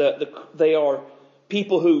ways. They are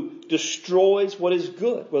people who destroys what is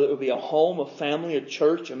good, whether it would be a home, a family, a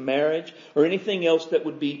church, a marriage, or anything else that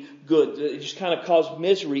would be good. It just kind of cause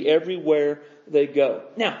misery everywhere they go.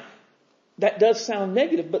 Now, that does sound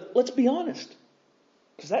negative, but let's be honest.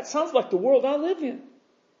 Because that sounds like the world I live in.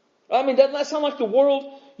 I mean, doesn't that sound like the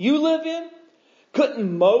world you live in?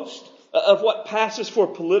 Couldn't most of what passes for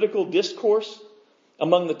political discourse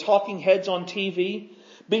among the talking heads on TV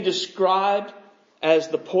be described as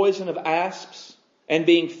the poison of asps and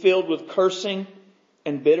being filled with cursing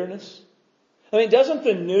and bitterness? I mean, doesn't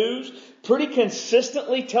the news pretty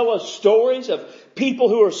consistently tell us stories of people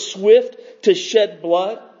who are swift to shed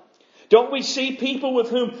blood? Don't we see people with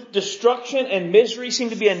whom destruction and misery seem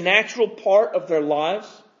to be a natural part of their lives?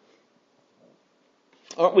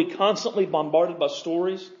 Aren't we constantly bombarded by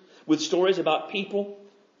stories about people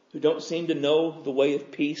who don't seem to know the way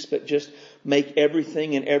of peace, but just make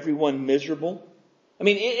everything and everyone miserable? I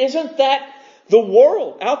mean, isn't that the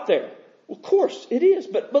world out there? Well, of course it is,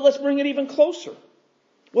 but let's bring it even closer.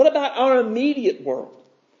 What about our immediate world?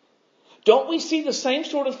 Don't we see the same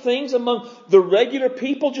sort of things among the regular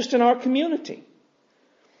people just in our community?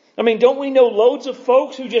 I mean, don't we know loads of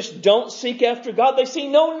folks who just don't seek after God? They see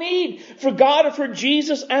no need for God or for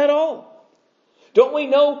Jesus at all. Don't we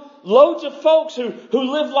know loads of folks who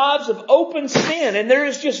live lives of open sin and there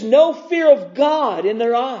is just no fear of God in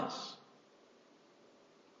their eyes?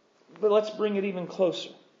 But let's bring it even closer.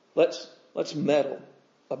 Let's meddle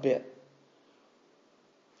a bit.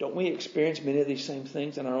 Don't we experience many of these same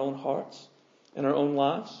things in our own hearts, in our own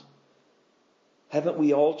lives? Haven't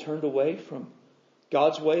we all turned away from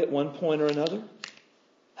God's way at one point or another?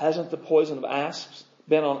 Hasn't the poison of asps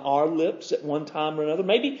been on our lips at one time or another?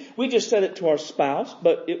 Maybe we just said it to our spouse,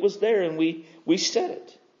 but it was there and we said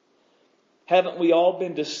it. Haven't we all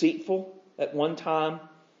been deceitful at one time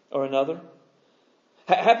or another?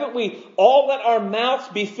 Haven't we all let our mouths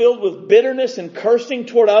be filled with bitterness and cursing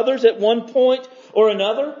toward others at one point or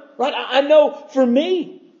another? Right? I know for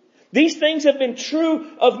me, these things have been true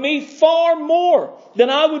of me far more than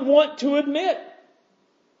I would want to admit.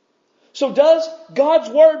 So does God's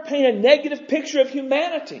Word paint a negative picture of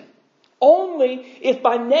humanity? Only if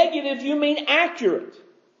by negative you mean accurate.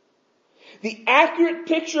 The accurate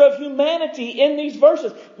picture of humanity in these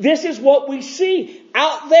verses. This is what we see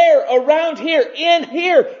out there, around here,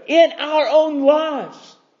 in our own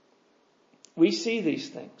lives. We see these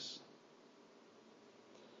things.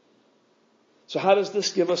 So how does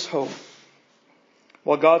this give us hope?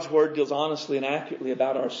 Well, God's Word deals honestly and accurately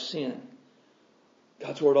about our sin.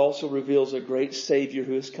 God's Word also reveals a great Savior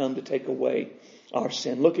who has come to take away our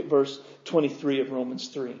sin. Look at verse 23 of Romans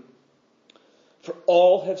 3. For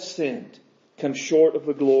all have sinned, come short of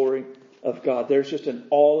the glory of God. There's just an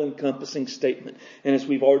all-encompassing statement. And as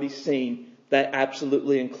we've already seen, that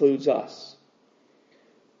absolutely includes us.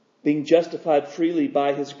 Being justified freely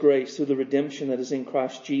by His grace through the redemption that is in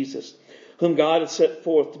Christ Jesus, whom God has set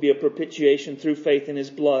forth to be a propitiation through faith in His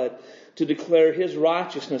blood, to declare His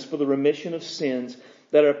righteousness for the remission of sins,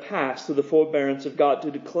 that are passed through the forbearance of God,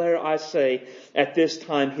 to declare, I say, at this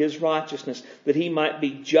time His righteousness, that He might be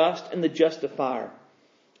just and the justifier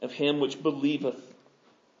of him which believeth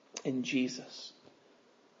in Jesus.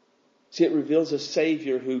 See, it reveals a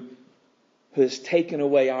Savior who has taken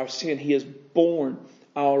away our sin. He has borne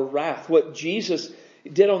our wrath. What Jesus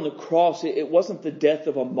did on the cross, it wasn't the death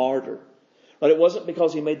of a martyr. But it wasn't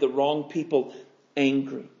because He made the wrong people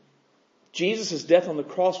angry. Jesus' death on the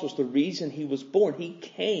cross was the reason He was born. He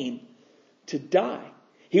came to die.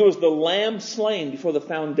 He was the lamb slain before the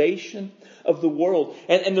foundation of the world.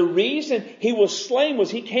 And the reason He was slain was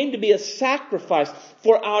He came to be a sacrifice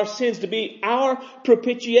for our sins, to be our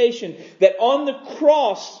propitiation. That on the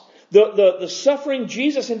cross, the suffering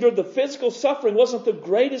Jesus endured, the physical suffering, wasn't the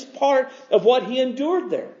greatest part of what He endured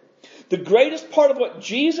there. The greatest part of what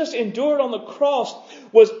Jesus endured on the cross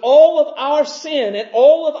was all of our sin and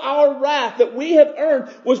all of our wrath that we have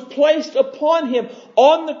earned was placed upon Him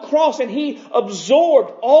on the cross. And He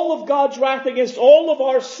absorbed all of God's wrath against all of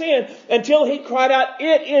our sin until He cried out,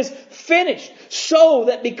 "It is finished." So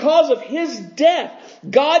that because of His death,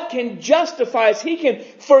 God can justify us. He can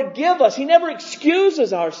forgive us. He never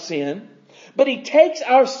excuses our sin. But He takes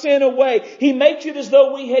our sin away. He makes it as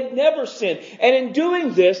though we had never sinned. And in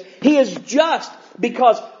doing this, He is just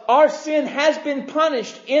because our sin has been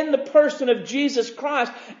punished in the person of Jesus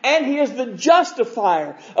Christ. And He is the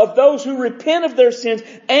justifier of those who repent of their sins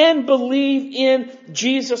and believe in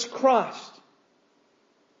Jesus Christ.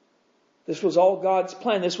 This was all God's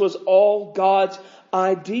plan. This was all God's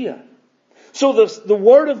idea. So the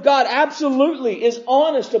Word of God absolutely is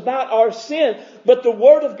honest about our sin. But the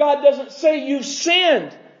Word of God doesn't say you've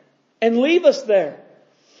sinned and leave us there.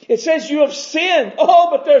 It says you have sinned. Oh,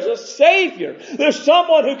 but there's a Savior. There's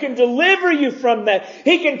someone who can deliver you from that.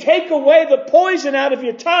 He can take away the poison out of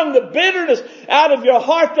your tongue, the bitterness out of your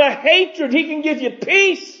heart, the hatred. He can give you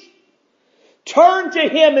peace. Turn to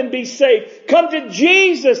Him and be saved. Come to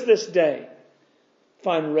Jesus this day.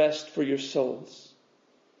 Find rest for your souls.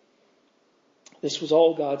 This was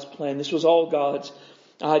all God's plan. This was all God's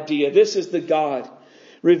idea. This is the God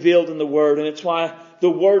revealed in the Word. And it's why the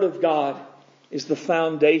Word of God is the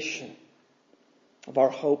foundation of our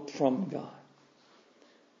hope from God.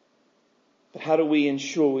 But how do we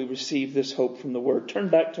ensure we receive this hope from the Word? Turn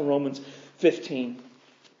back to Romans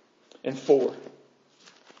 15:4.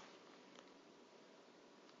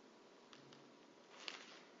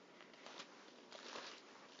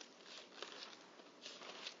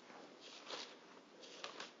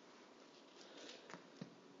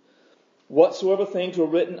 Whatsoever things were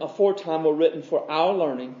written aforetime were written for our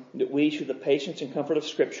learning, that we, through the patience and comfort of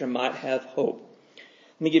Scripture, might have hope.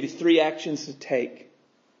 Let me give you 3 actions to take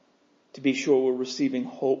to be sure we're receiving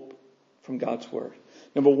hope from God's Word.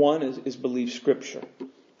 Number 1 is believe Scripture.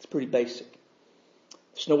 It's pretty basic.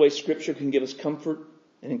 There's no way Scripture can give us comfort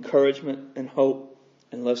and encouragement and hope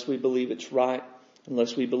unless we believe it's right,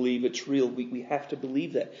 unless we believe it's real. We have to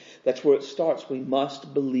believe that. That's where it starts. We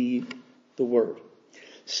must believe the Word.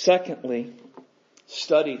 Secondly,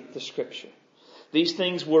 study the Scripture. These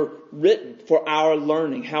things were written for our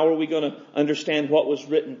learning. How are we going to understand what was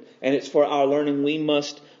written? And it's for our learning. We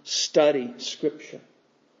must study Scripture.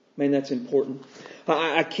 Man, that's important.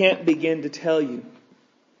 I can't begin to tell you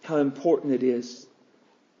how important it is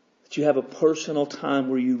that you have a personal time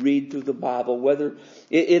where you read through the Bible. Whether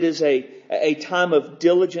it is a time of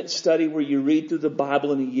diligent study where you read through the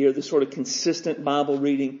Bible in a year, this sort of consistent Bible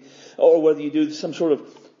reading, or whether you do some sort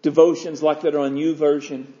of devotions like that are on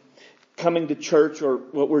YouVersion, coming to church, or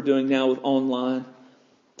what we're doing now with online.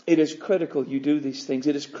 It is critical you do these things.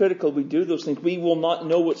 It is critical we do those things. We will not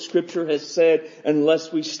know what Scripture has said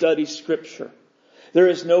unless we study Scripture. There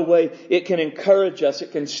is no way it can encourage us,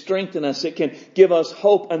 it can strengthen us, it can give us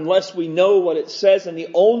hope unless we know what it says. And the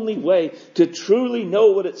only way to truly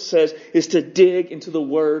know what it says is to dig into the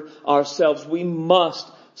Word ourselves. We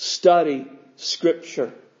must study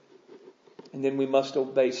Scripture. And then we must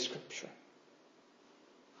obey Scripture.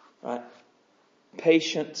 Right?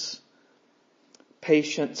 Patience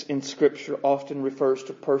in Scripture often refers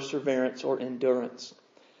to perseverance or endurance.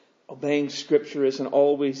 Obeying Scripture isn't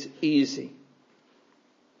always easy.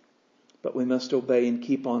 But we must obey and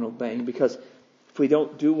keep on obeying, because if we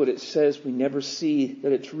don't do what it says, we never see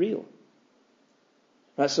that it's real.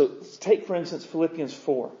 Right? So take, for instance, Philippians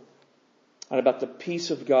 4. Right, about the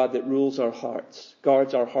peace of God that rules our hearts,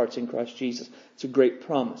 guards our hearts in Christ Jesus. It's a great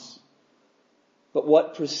promise. But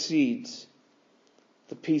what precedes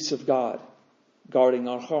the peace of God guarding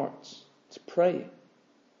our hearts? It's praying.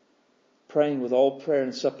 Praying with all prayer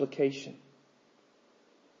and supplication.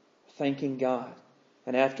 Thanking God.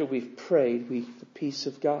 And after we've prayed, the peace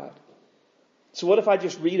of God. So what if I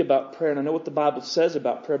just read about prayer and I know what the Bible says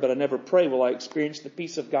about prayer, but I never pray? Will I experience the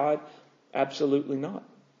peace of God? Absolutely not.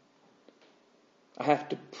 I have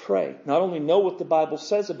to pray. Not only know what the Bible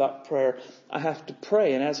says about prayer, I have to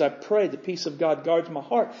pray. And as I pray, the peace of God guards my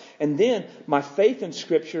heart. And then my faith in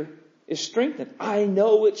Scripture is strengthened. I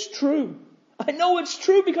know it's true. I know it's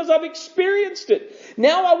true because I've experienced it.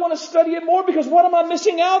 Now I want to study it more because what am I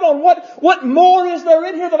missing out on? What more is there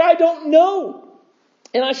in here that I don't know?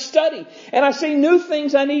 And I study and I see new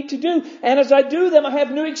things I need to do. And as I do them, I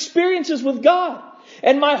have new experiences with God.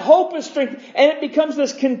 And my hope is strengthened. And it becomes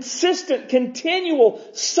this consistent, continual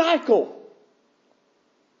cycle.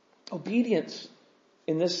 Obedience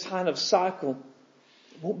in this kind of cycle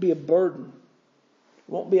won't be a burden.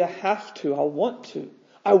 It won't be a have to. I'll want to.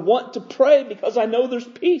 I want to pray because I know there's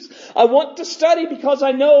peace. I want to study because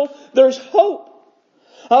I know there's hope.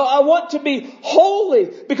 I want to be holy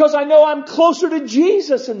because I know I'm closer to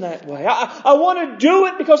Jesus in that way. I want to do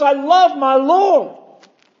it because I love my Lord.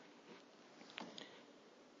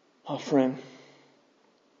 Oh, friend,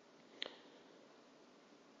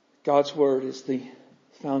 God's Word is the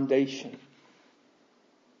foundation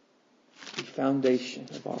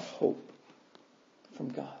of our hope from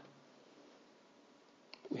God.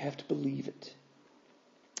 We have to believe it.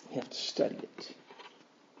 We have to study it.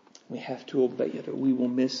 We have to obey it, or we will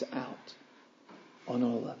miss out on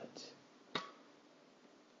all of it.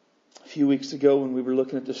 A few weeks ago when we were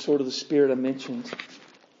looking at the sword of the Spirit, I mentioned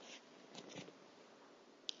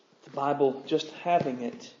the Bible, just having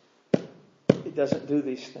it, it doesn't do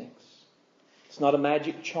these things. It's not a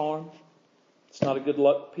magic charm. It's not a good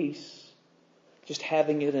luck piece. Just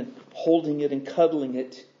having it and holding it and cuddling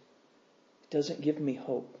it doesn't give me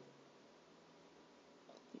hope.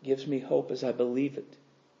 It gives me hope as I believe it.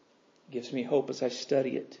 It gives me hope as I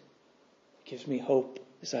study it. It gives me hope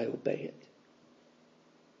as I obey it.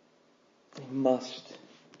 We must.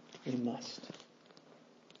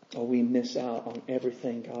 Or we miss out on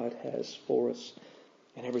everything God has for us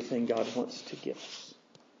and everything God wants to give us.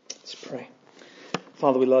 Let's pray.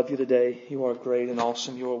 Father, we love you today. You are great and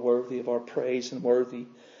awesome. You are worthy of our praise and worthy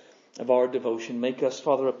of our devotion. Make us,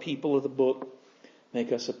 Father, a people of the book.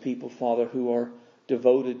 Make us a people, Father, who are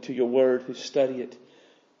devoted to your word, who study it,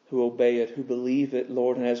 who obey it, who believe it,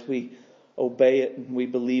 Lord. And as we obey it and we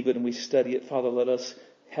believe it and we study it, Father, let us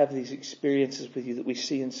have these experiences with you that we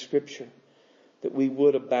see in Scripture, that we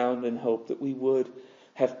would abound in hope, that we would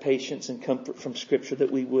have patience and comfort from Scripture,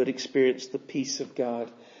 that we would experience the peace of God,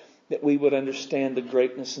 that we would understand the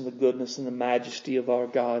greatness and the goodness and the majesty of our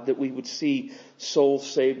God, that we would see souls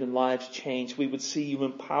saved and lives changed. We would see you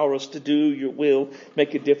empower us to do your will,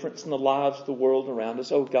 make a difference in the lives of the world around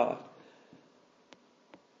us. Oh God,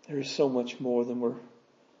 there is so much more than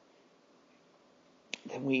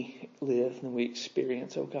we live, than we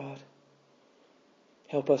experience, oh God.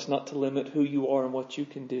 Help us not to limit who you are and what you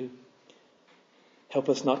can do. Help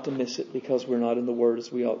us not to miss it because we're not in the Word as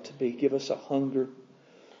we ought to be. Give us a hunger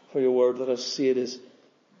for your word. Let us see it as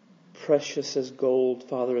precious as gold,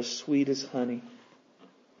 Father, as sweet as honey.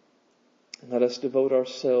 And let us devote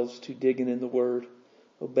ourselves to digging in the word,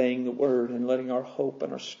 obeying the word, and letting our hope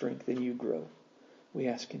and our strength in you grow. We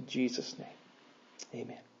ask in Jesus' name.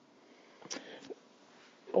 Amen.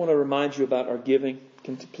 I want to remind you about our giving.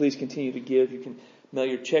 Please continue to give. You can mail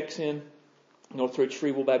your checks in. Northridge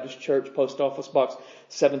Freeville Baptist Church, Post Office Box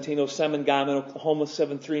 1707, Guyman, Oklahoma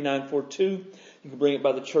 73942. You can bring it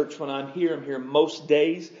by the church when I'm here. I'm here most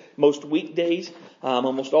days, most weekdays. I'm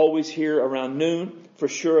almost always here around noon for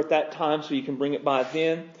sure at that time, so you can bring it by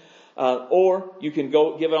then. Or you can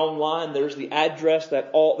go give it online. There's the address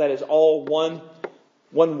that is all one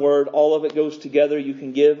word. All of it goes together. You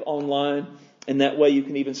can give online, and that way you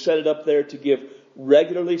can even set it up there to give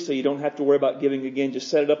regularly, so you don't have to worry about giving again. Just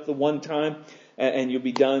set it up the one time, and you'll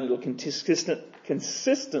be done. It'll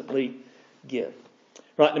consistently give.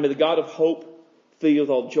 Right, and may the God of hope fill you with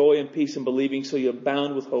all joy and peace in believing, so you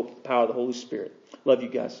abound with hope, the power of the Holy Spirit. Love you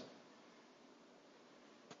guys.